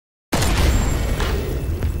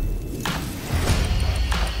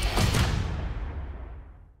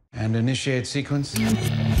And initiate sequence.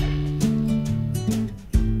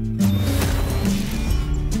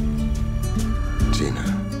 Gina,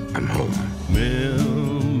 I'm home.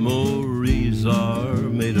 Memories are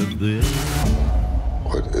made of this.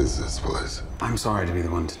 What is this place? I'm sorry to be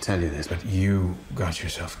the one to tell you this, but you got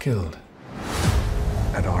yourself killed.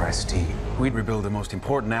 At RST, we'd rebuild the most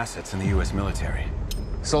important assets in the U.S. military.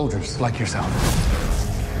 Soldiers like yourself.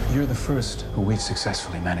 You're the first who we've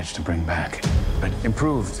successfully managed to bring back, but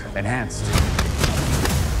improved, enhanced.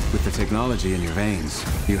 With the technology in your veins,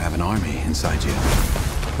 you have an army inside you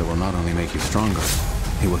that will not only make you stronger,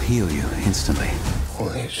 it will heal you instantly.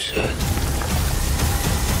 Holy shit.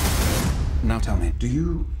 Now tell me, do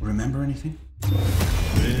you remember anything?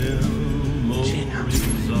 Gina.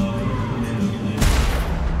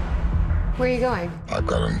 Where are you going? I've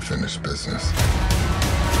got unfinished business.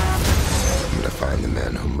 I'm gonna find the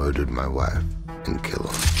man who murdered my wife and kill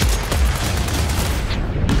him.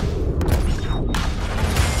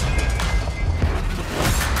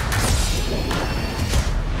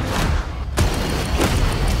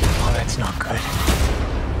 Oh, that's not good.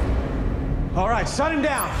 All right, shut him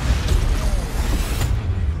down.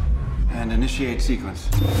 And initiate sequence.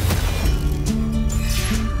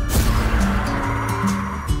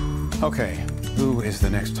 Okay, who is the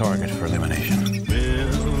next target for elimination?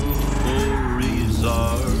 Memories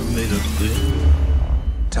are made of this.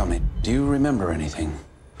 Tell me, do you remember anything?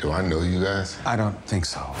 Do I know you guys? I don't think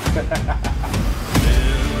so.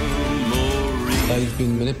 They've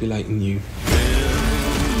been manipulating you.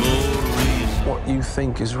 What you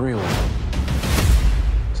think is real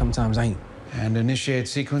sometimes ain't. And initiate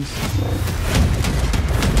sequence.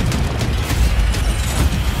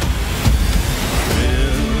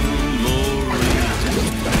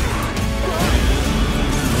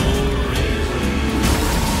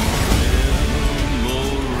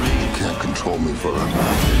 You can't control me forever.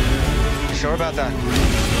 Sure about that?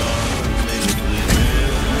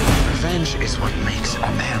 Revenge is what makes a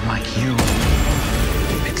man like you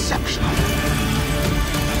exceptional.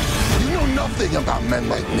 You know nothing about men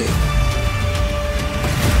like me.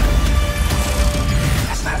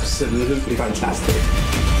 That's absolutely fantastic.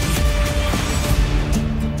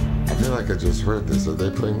 I feel like I just heard this. Are they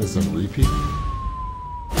playing this on repeat?